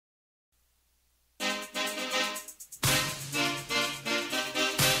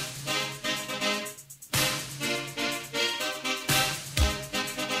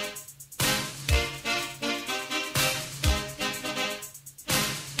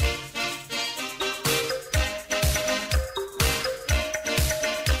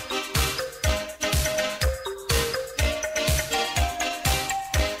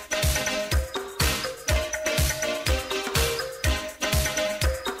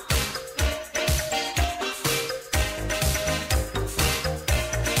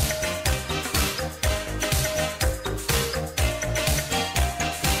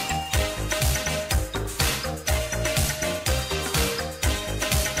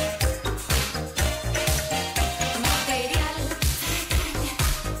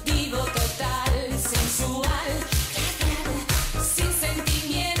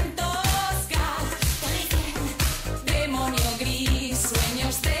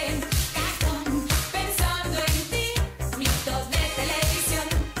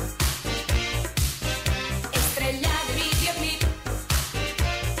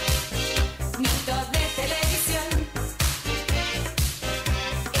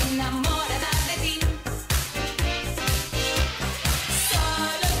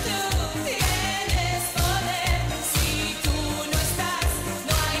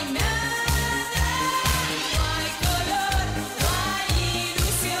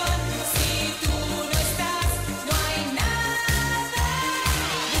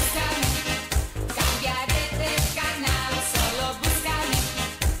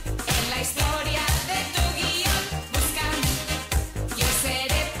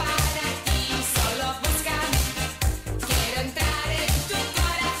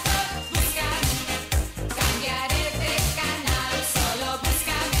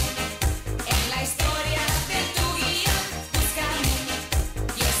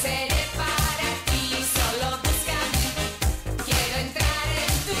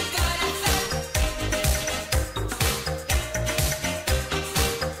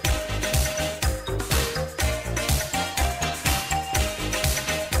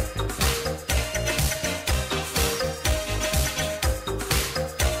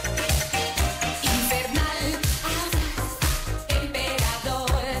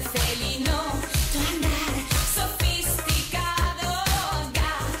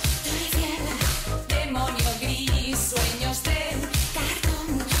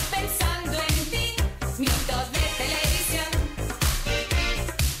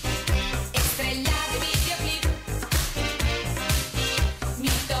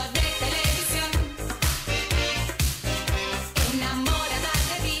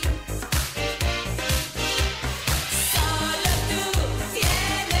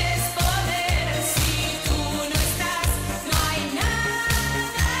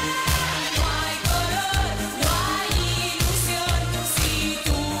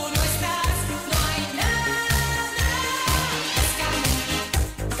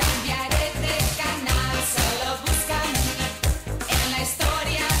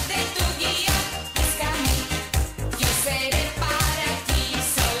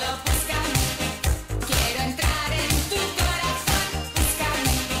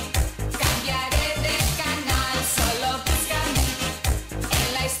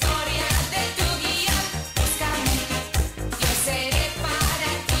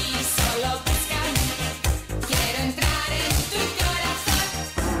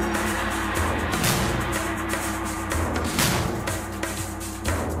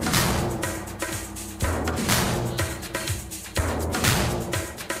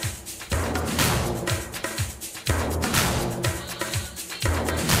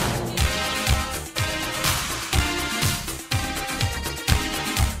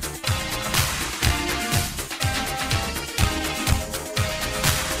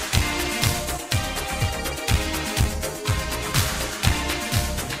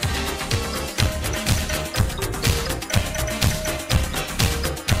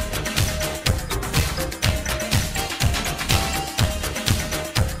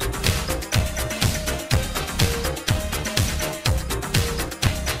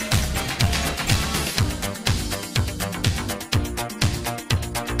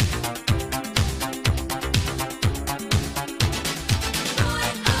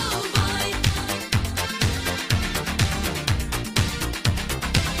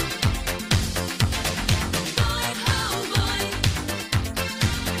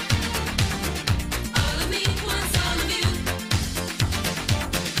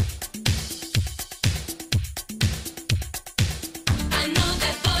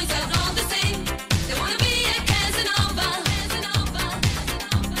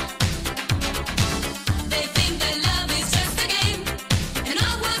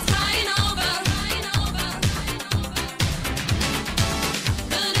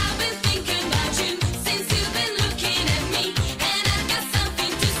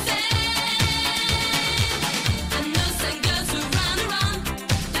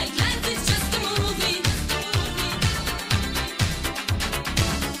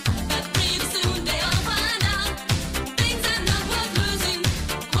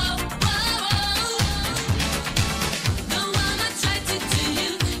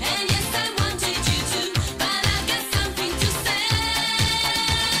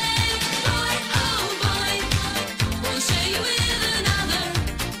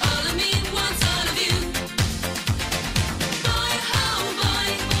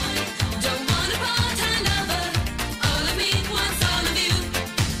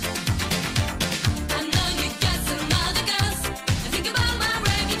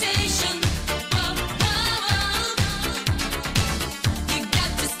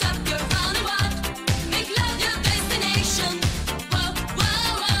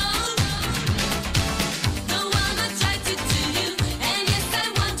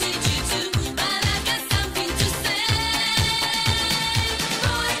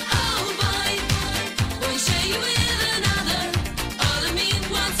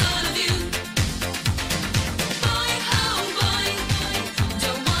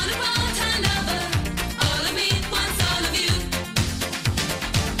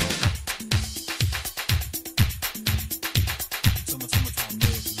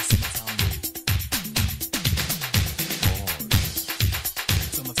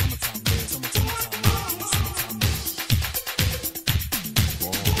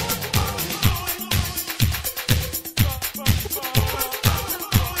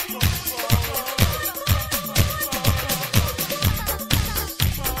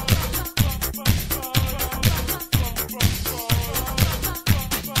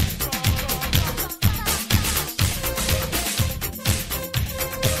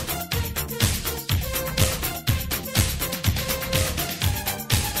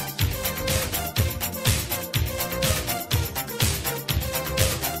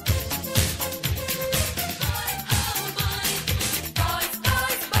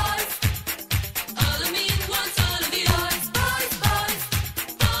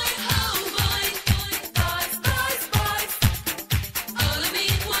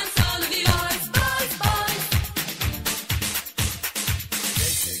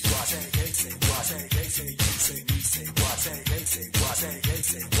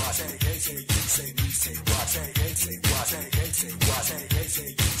say what, say hey, say you, say me, say what, say hey, say what, say hey, say what, say hey, say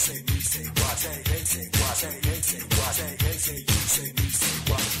you, say me, say what, say hey, say what, say hey, say what, say hey, say you, say me, say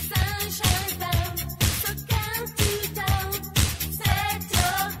what. Sunshine down, so count you down, set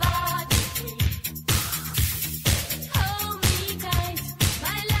your body free. Hold me tight,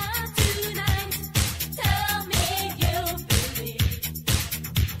 my love tonight. Tell me you believe.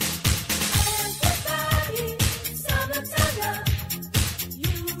 Everybody, summertime love,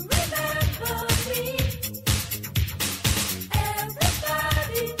 you remember me.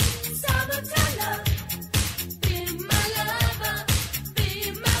 Everybody, summertime love, be my lover, be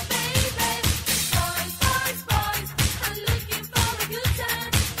my baby. Boys, boys, boys, I'm looking for a good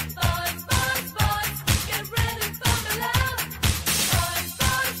time. Boys, boys, boys, get ready for my love. Boys,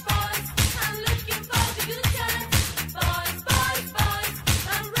 boys, boys, I'm looking for the good time. Boys, boys, boys,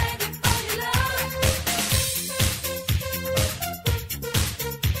 I'm ready for your love.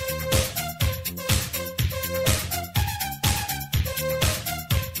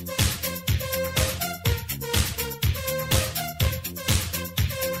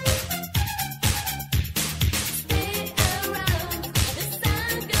 Stay around, the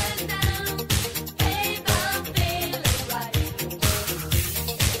sun goes down. Babe, I'm feeling right.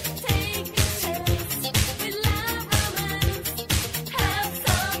 Take a chance with love, romance. Have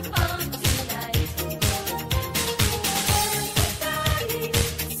some fun tonight. Everybody,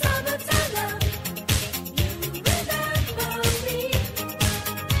 summertime love, you remember me.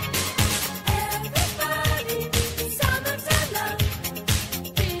 Everybody, summertime love,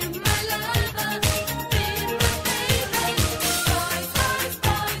 be my lover, be my baby. Boys, boys,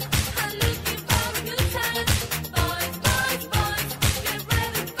 boys, I'm looking for a good time. Boys, boys, boys, get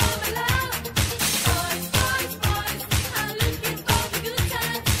ready for my love. Boys, boys, boys, I'm looking for the good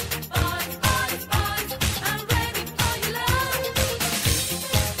time. Boys, boys, boys, I'm ready for your love.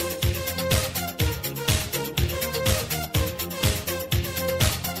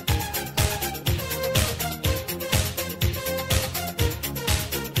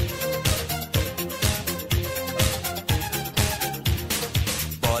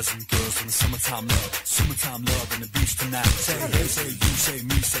 Boys and girls in the summertime love on the beach tonight. Say hey, say you, say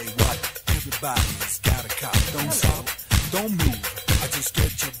me, say what. Everybody's got a cop. Don't stop, don't move. I just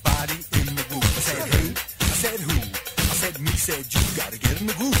get your body in the groove. I said hey, I said who, I said me, said you. Gotta get in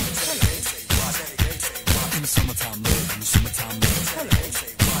the groove. Say hey, say what, say hey, say what. In the summertime love, in the summertime love. Say hey,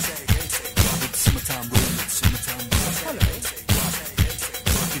 say what, say hey, say what. With the summertime love, with the summertime love. Say hey, say what, say hey, say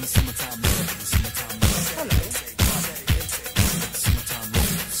what. In the summertime love, in the summertime love. Say hey, say what, say hey, say what. With the summertime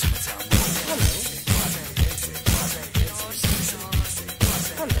love, with the summertime love.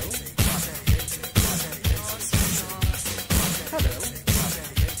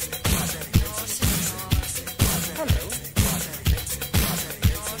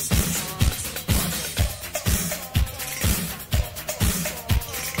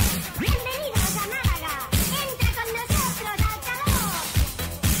 Bienvenidos a Málaga. Entra con nosotros al calor.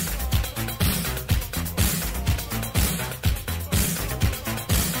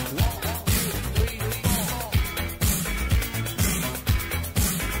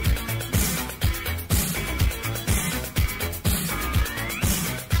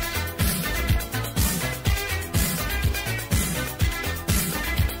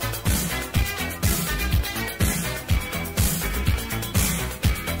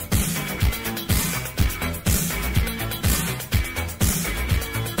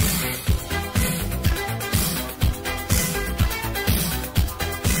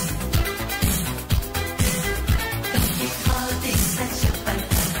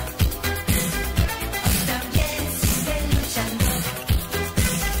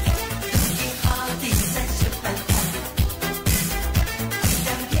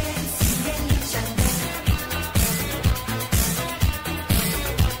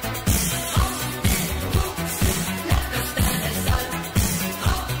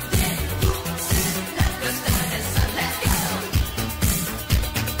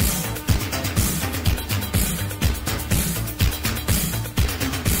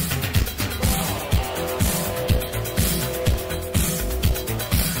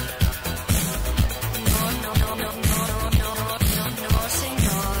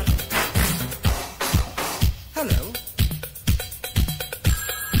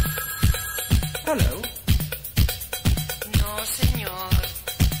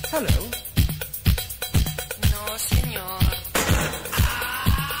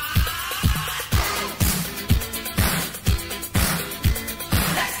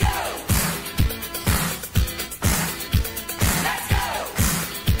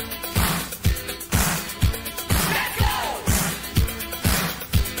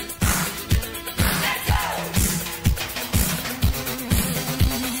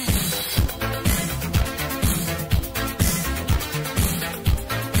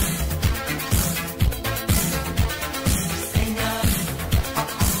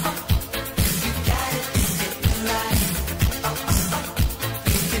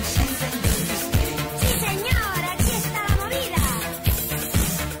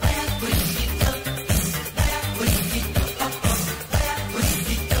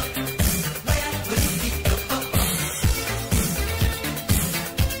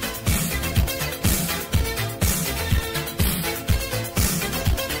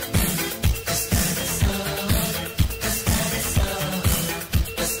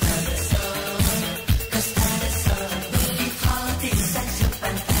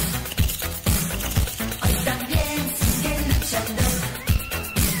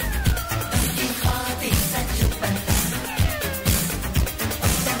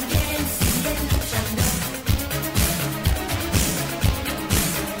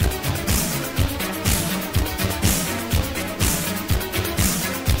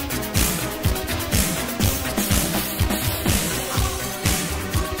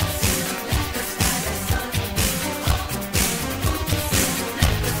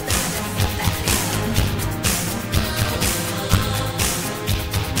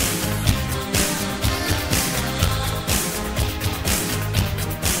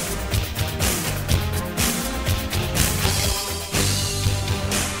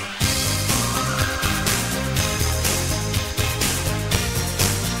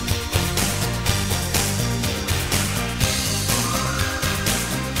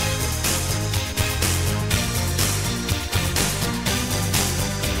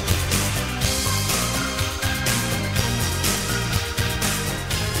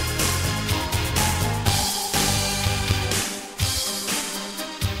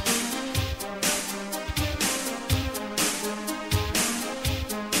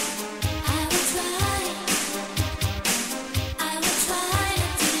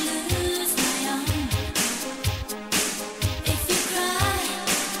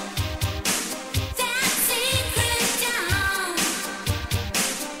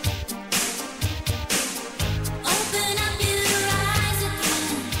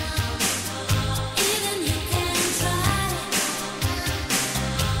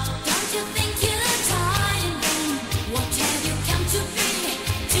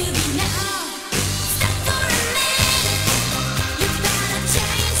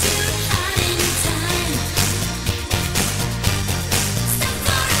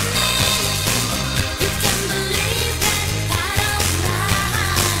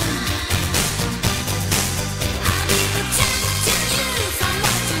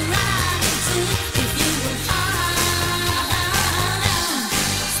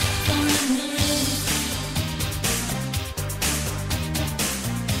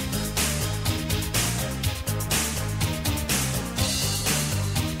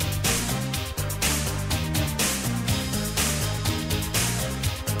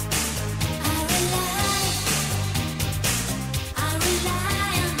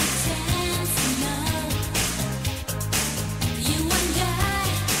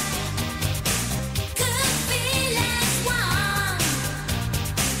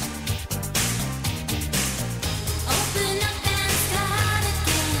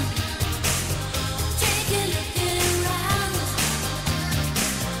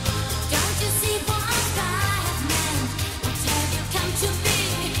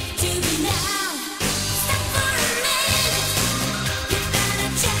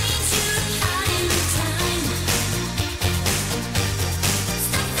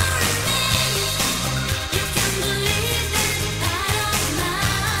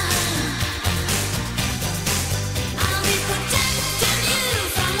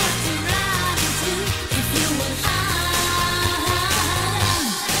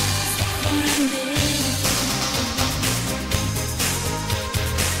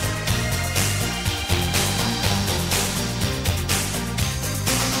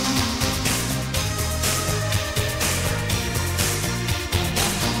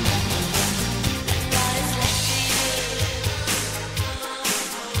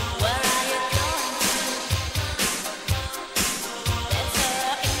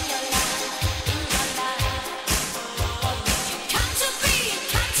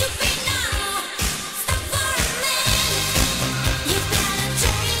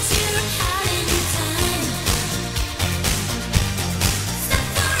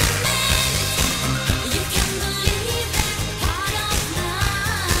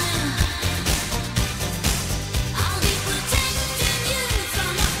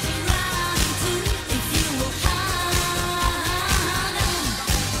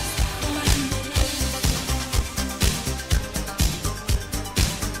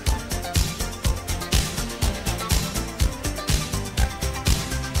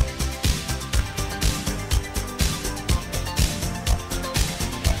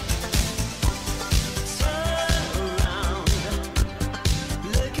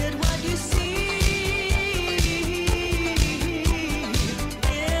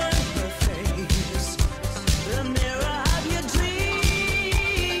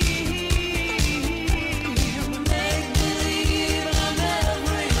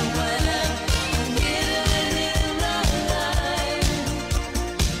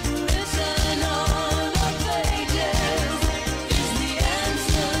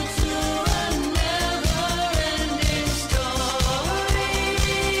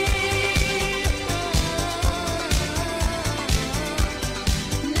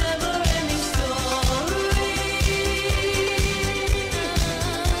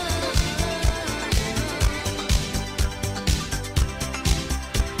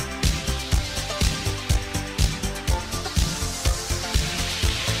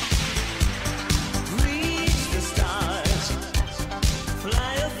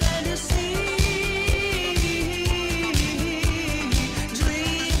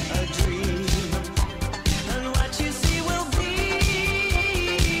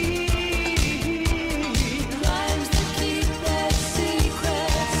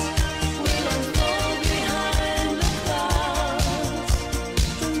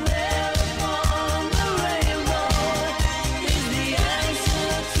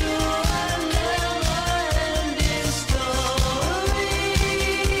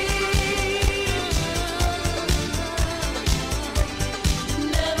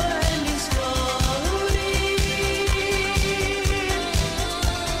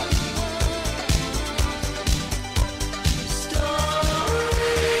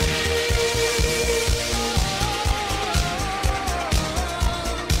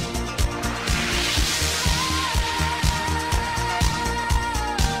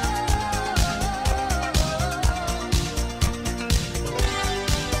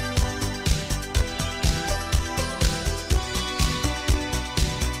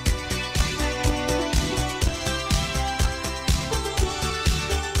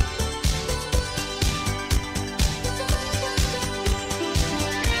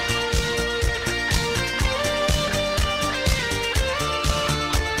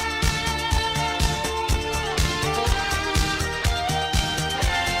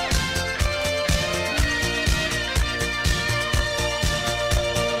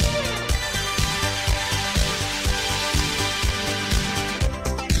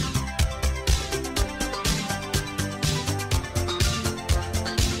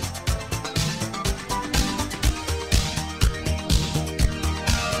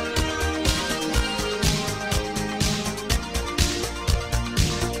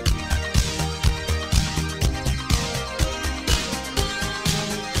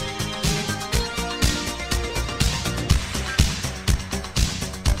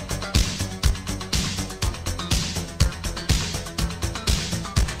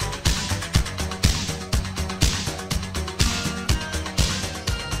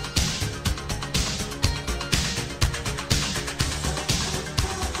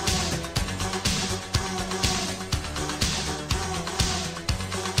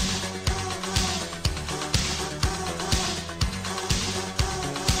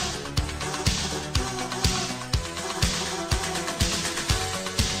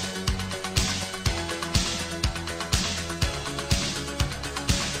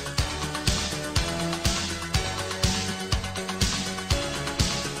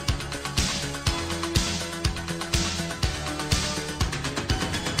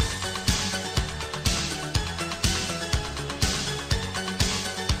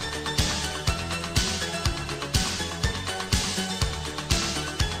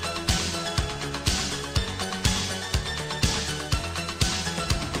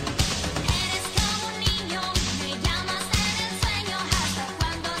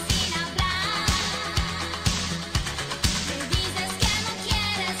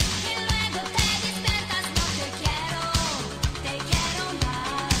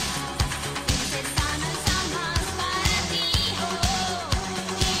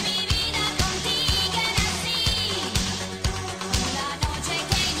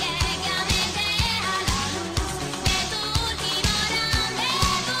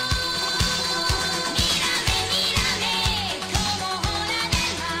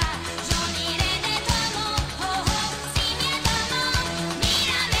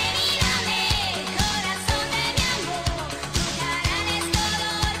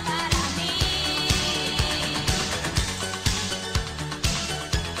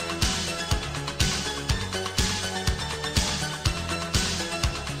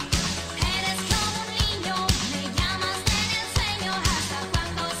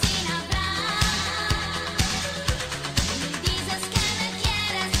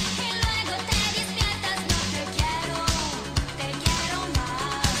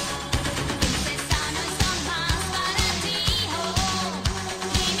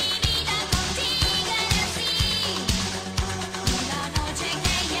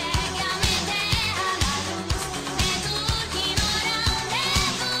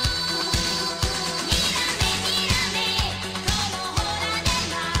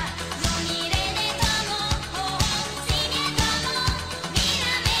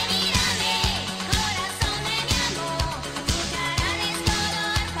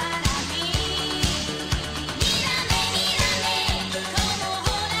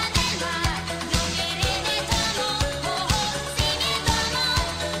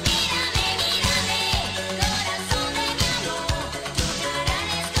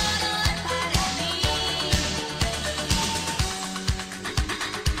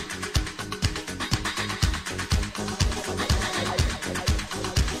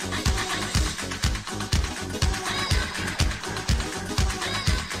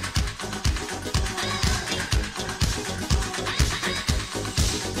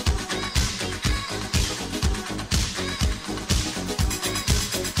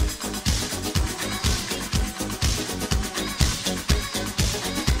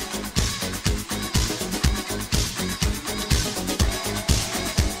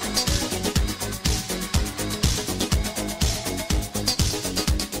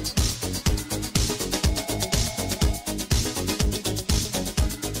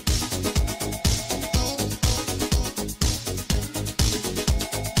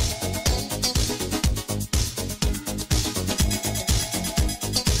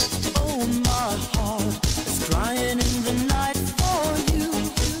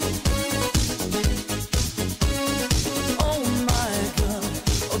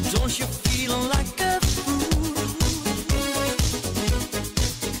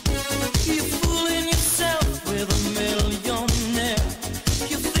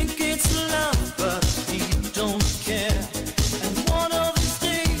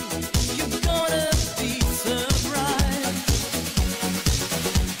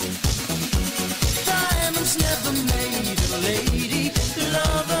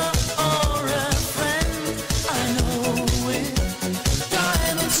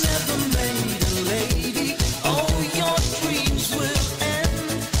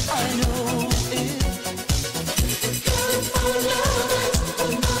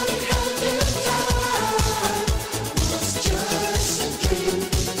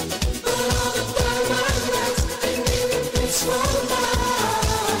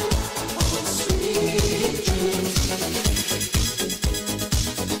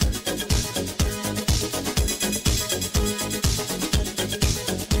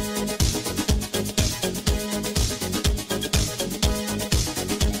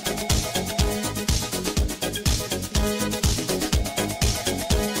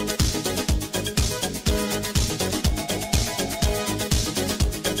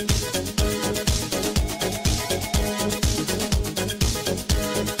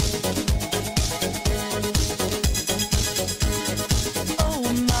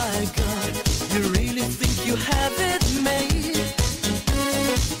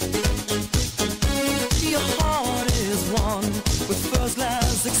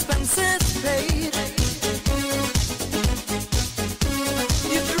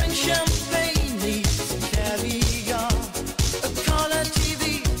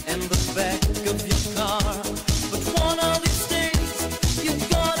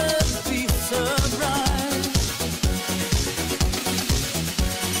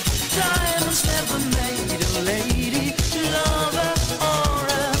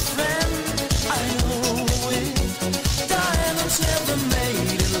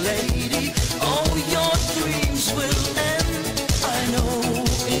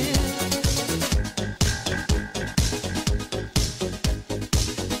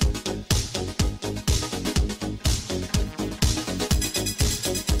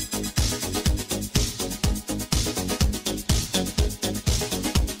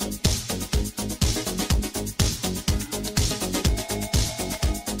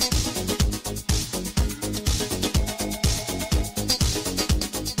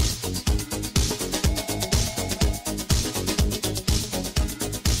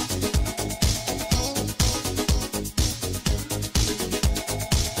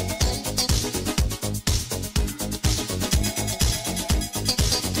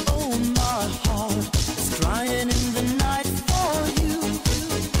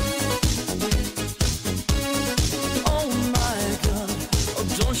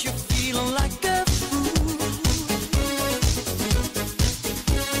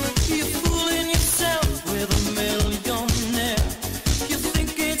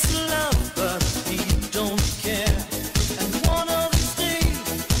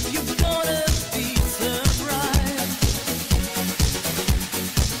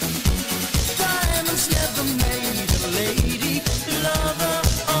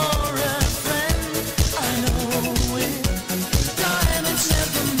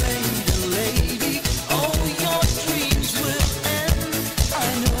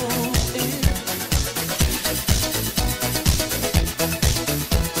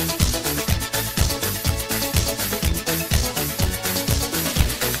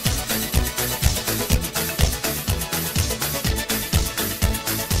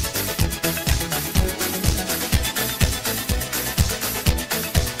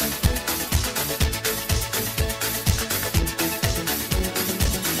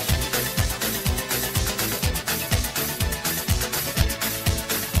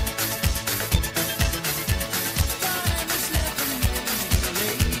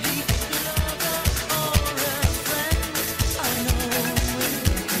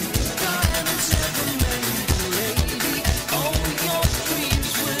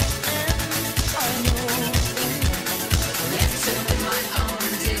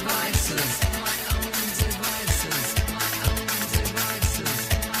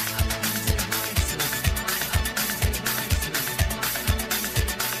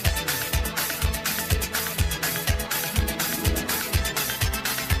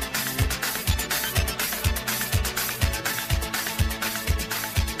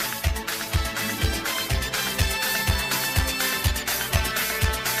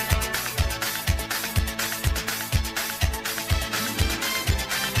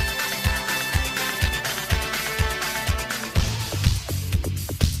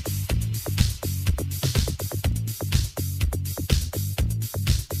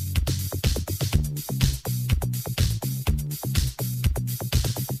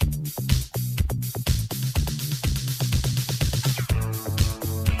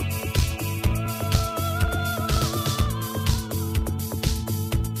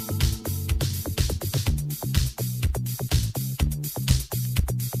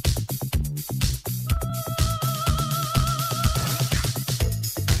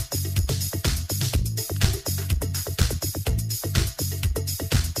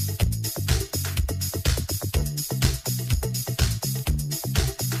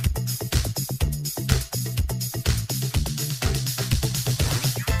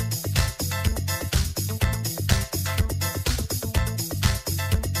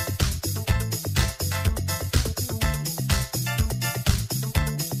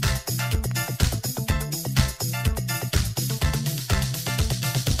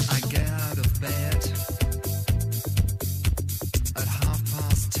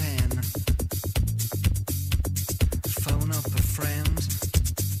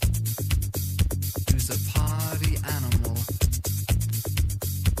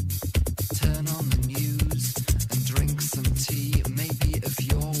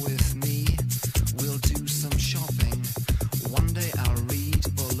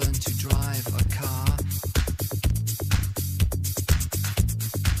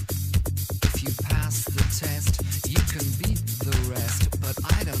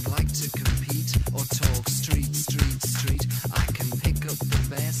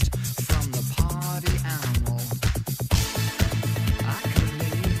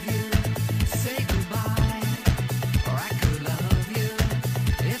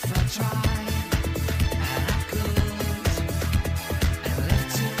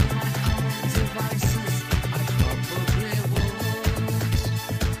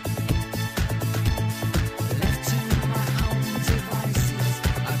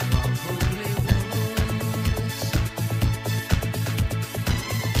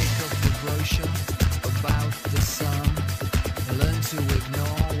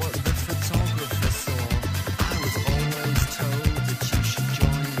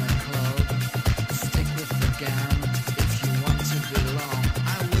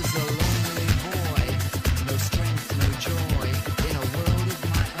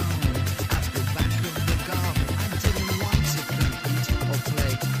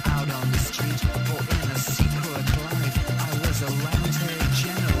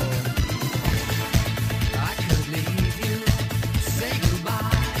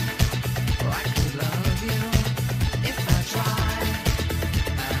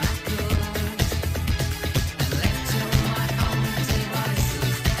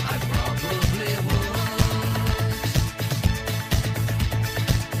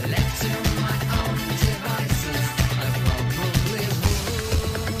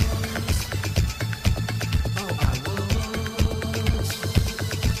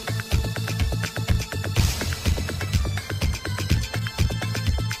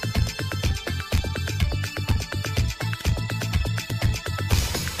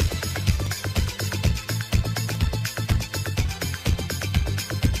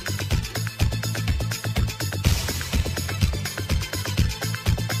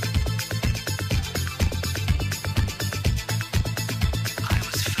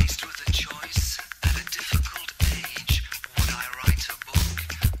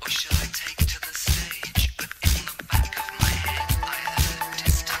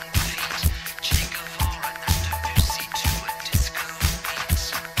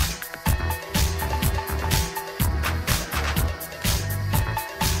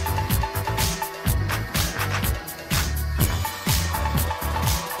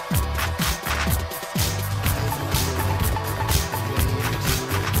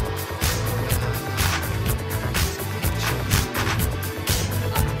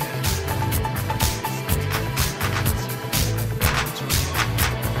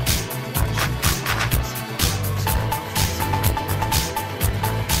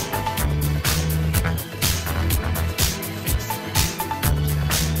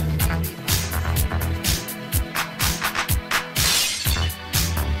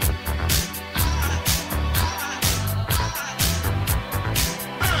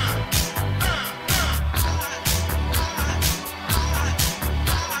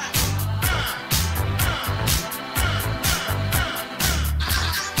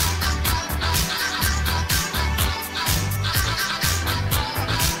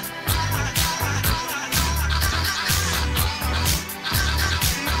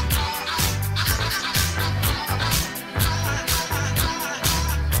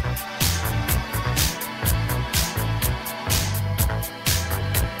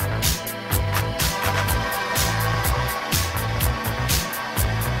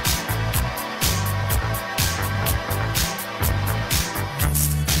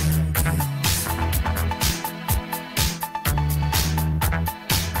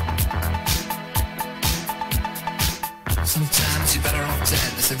 Sometimes you're better off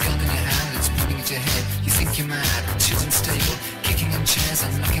dead. There's a gun in your hand, it's pointing at your head. You think you're mad, children stable, kicking in chairs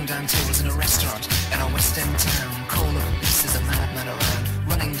and knocking down tables in a restaurant in a West End town. Call of police, there's a madman around,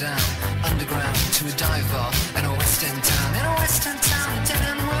 running down underground to a dive bar in a West End town. In a West End town, a dead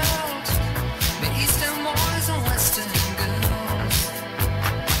end world. The East End boys and West End girls.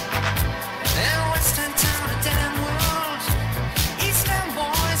 In a West End town, a dead end world. East End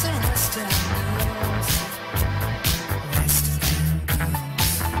boys and West End girls.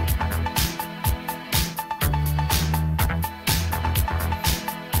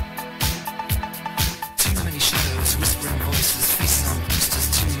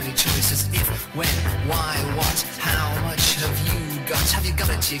 When, why, what, how much have you got? Have you got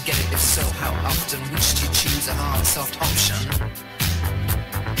it, do you get it? If so, how often? Which do you choose, a hard, soft option?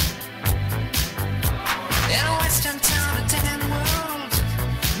 In a Western town, a dead-end world,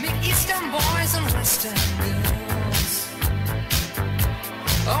 meet Eastern boys and Western girls.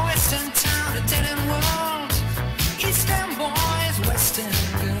 A Western town, a dead-end world, Eastern boys, Western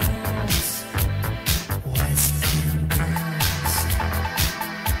girls. Western girls.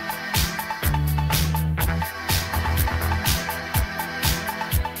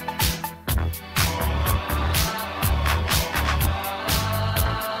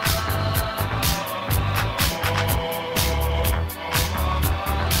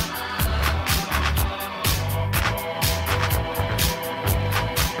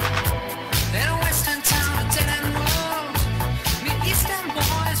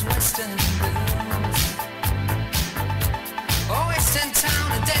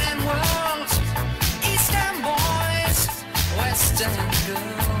 Western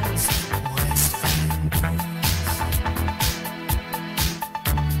girls, Western girls.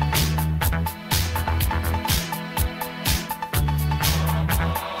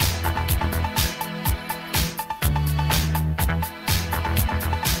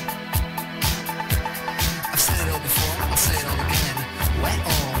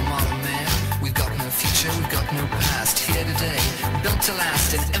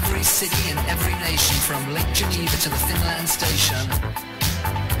 city and every nation, from Lake Geneva to the Finland station.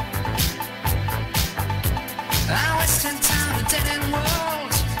 Our western town, a dead-end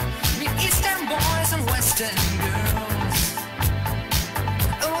world, meet eastern boys and western girls.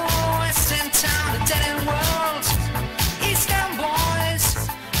 Oh, western town, a dead-end world, eastern boys,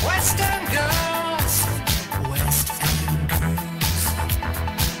 western girls, western girls.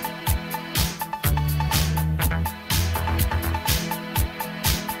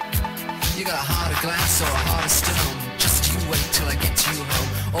 You got a heart of glass or a heart of stone, just you wait till I get you home.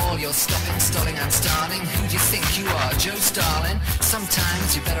 All your stopping, stalling and starting, who do you think you are, Joe Starling?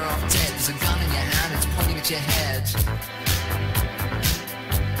 Sometimes you're better off dead, there's a gun in your hand, it's pointing at your head.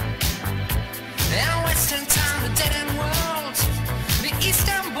 In a western town, a dead-end world, the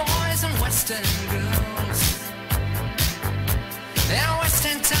eastern boys and western girls. In a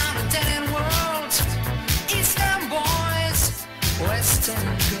western town, a dead-end world, eastern boys, western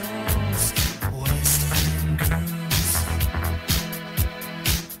girls, western girls.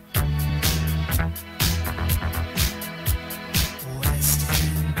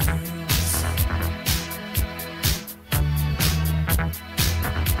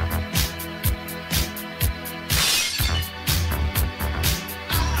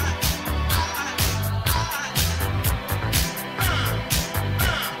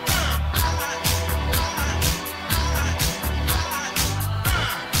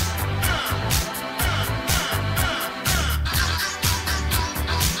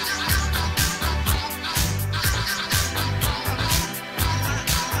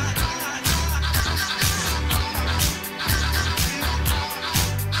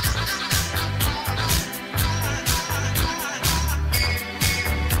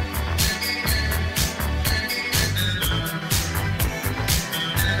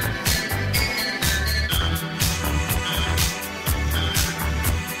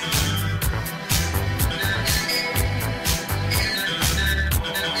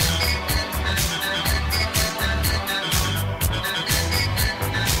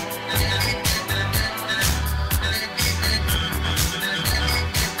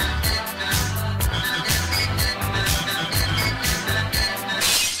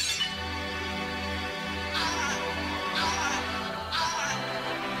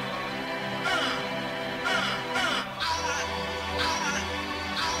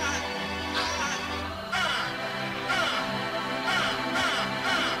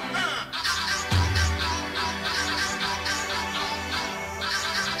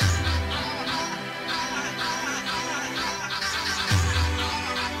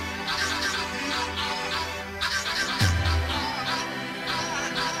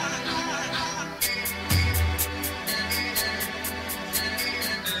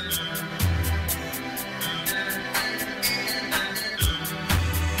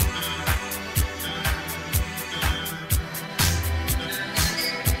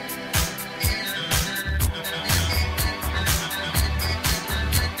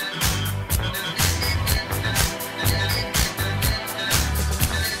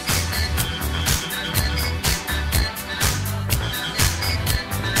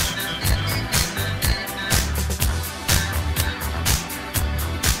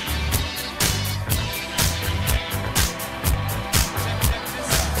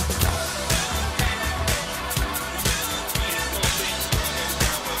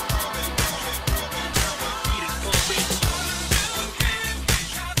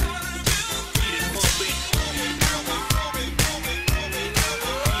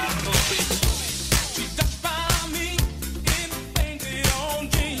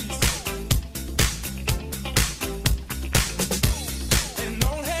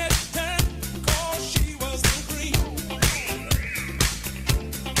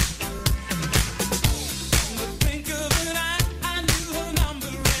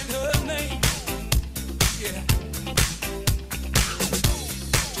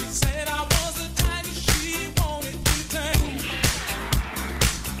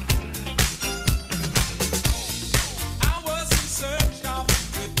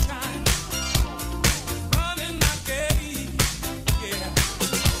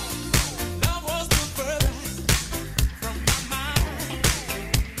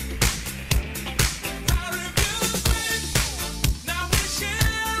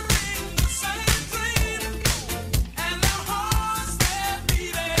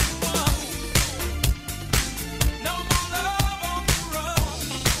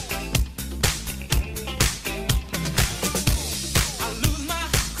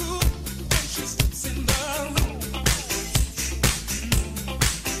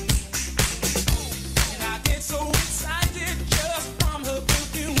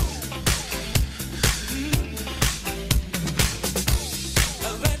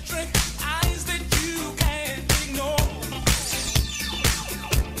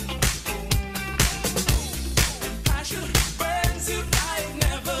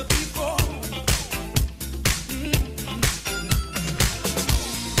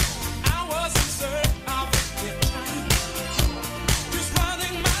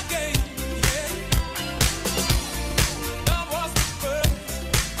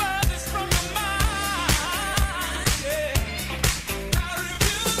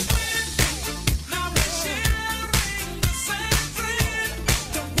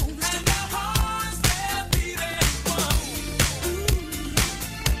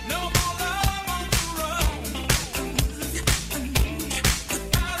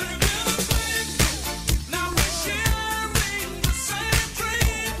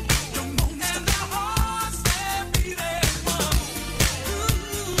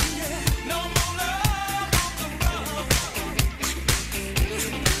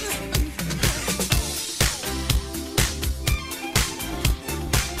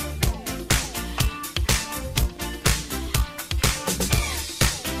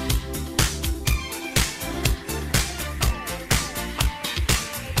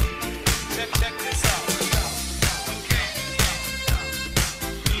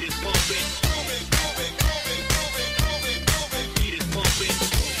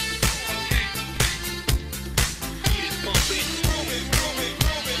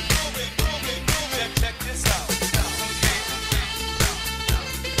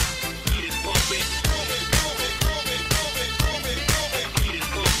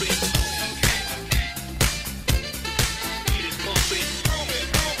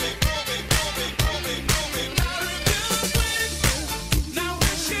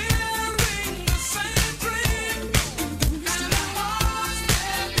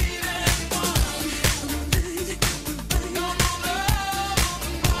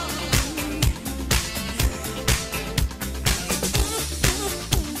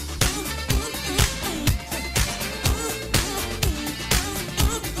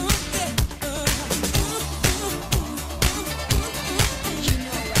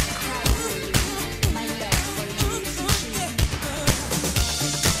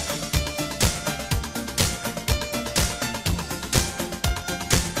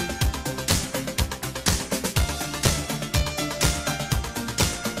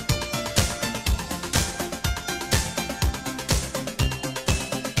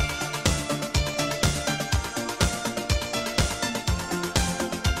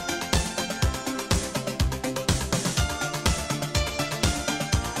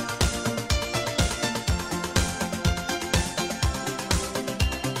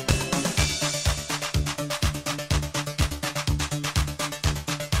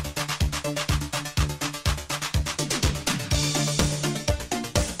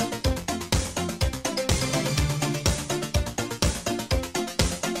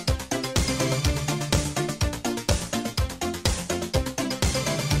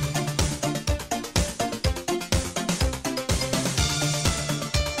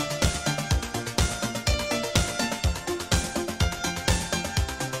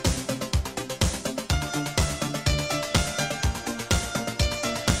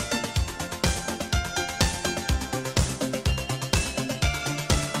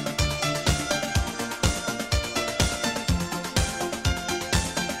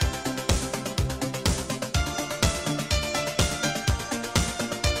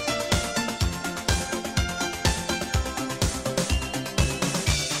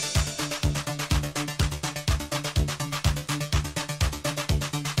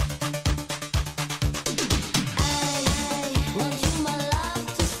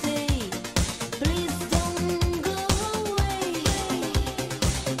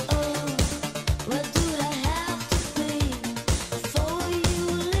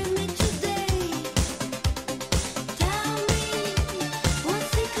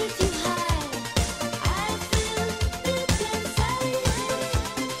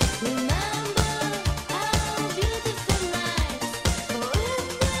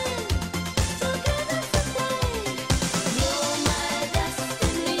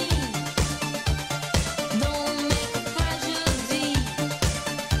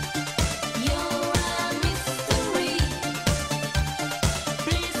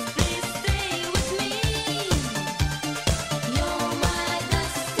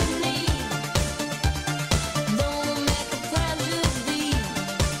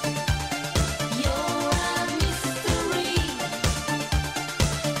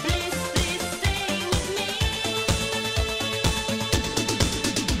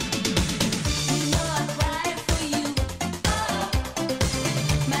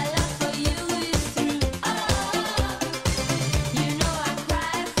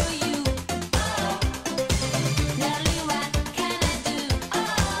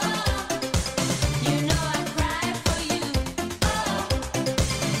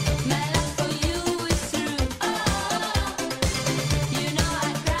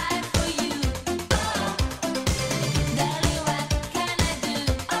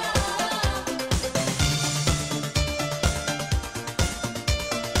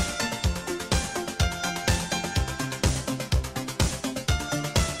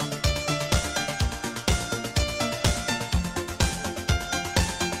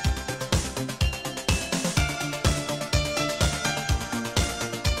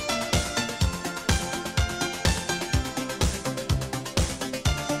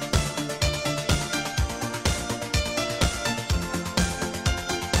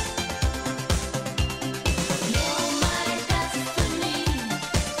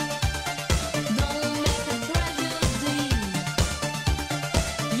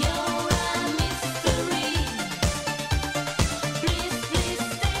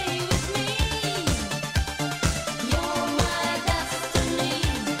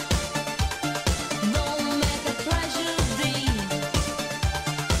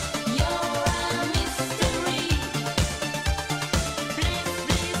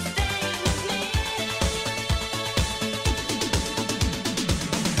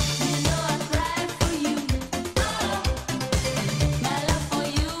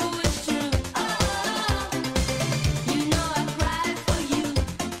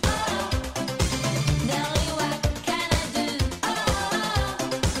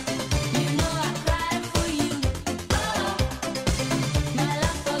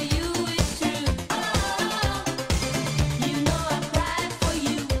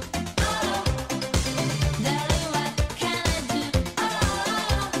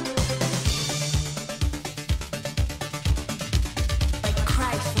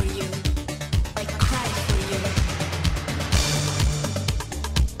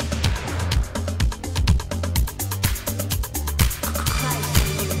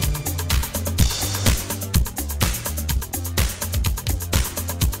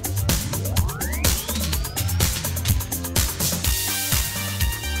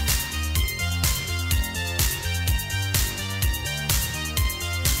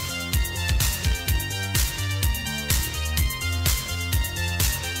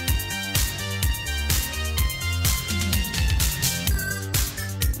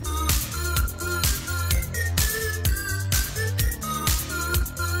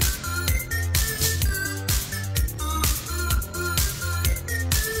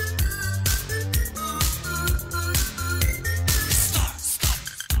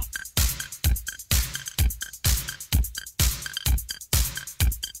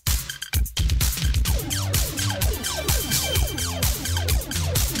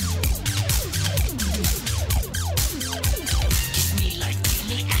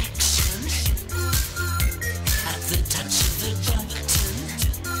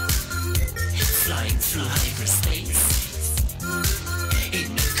 flying through hyperspace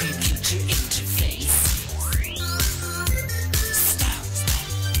in a computer interface. Stop.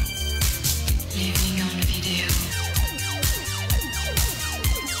 Living on video.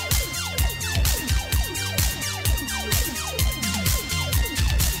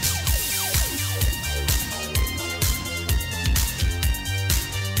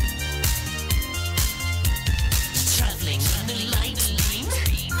 Traveling on a light beam,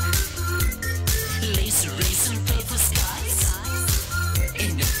 laser rays and purple skies,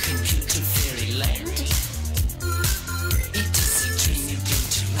 in a computer fairyland. It is a dream you bring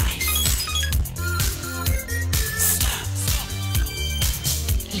to life. Stop.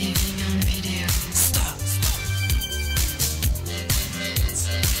 Living on video. Stop. Stop.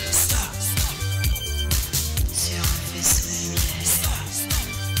 Sur un vaisseau lunaire. Stop.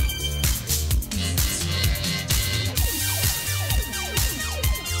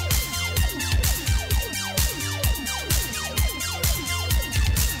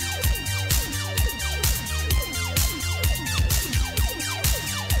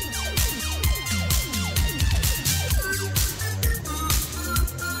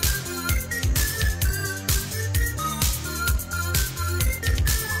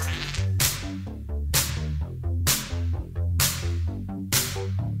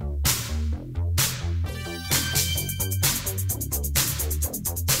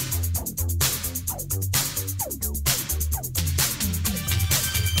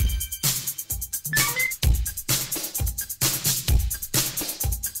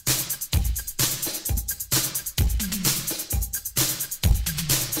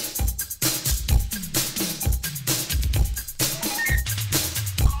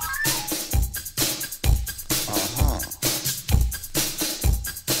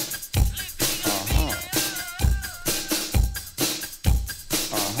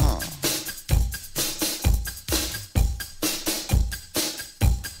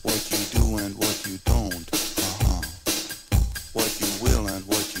 What you do and what you don't, what you will and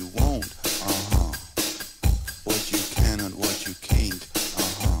what you won't, what you can and what you can't,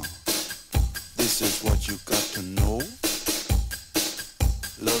 this is what you got to know.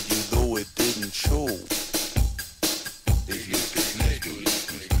 Love you though it didn't show. Ich lieb dich nicht, du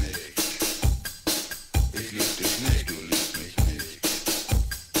liebst mich nicht. Ich lieb dich nicht, du liebst mich nicht.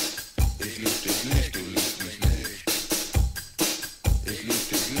 Ich lieb dich nicht, du liebst mich nicht. Ich lieb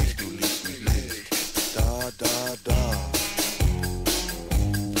dich nicht, du liebst mich nicht. Da, da, da.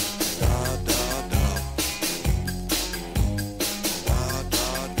 Da, da, da. Da, da,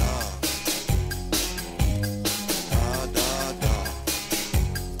 da. Da, da, da.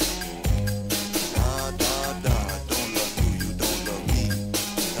 Da, da, da. Don't love you, you don't love me.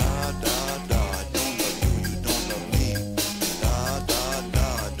 Da, da, da. Don't love you, you don't love me. Da, da, da.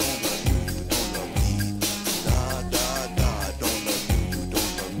 Don't love you, you don't love me. Da, da, da. Don't love you, you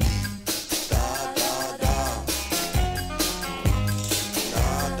don't love me. Da, da, da. Da,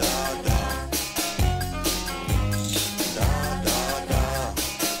 da, da. Da, da, da.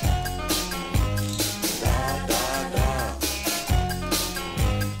 Da, da, da.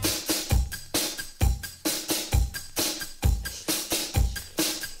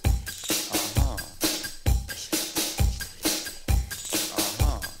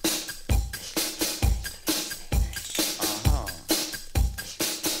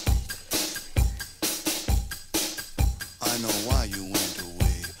 I know why you went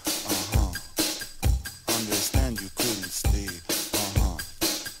away. Understand you couldn't stay.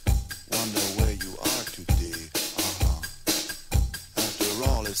 Wonder where you are today. After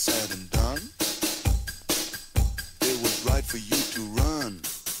all is said and done, it was right for you to run.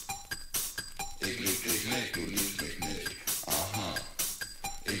 Ich lieb dich nicht, du liebst mich nicht.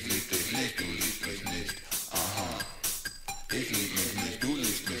 Ich lieb dich nicht, du liebst mich nicht. Ich lieb mich nicht.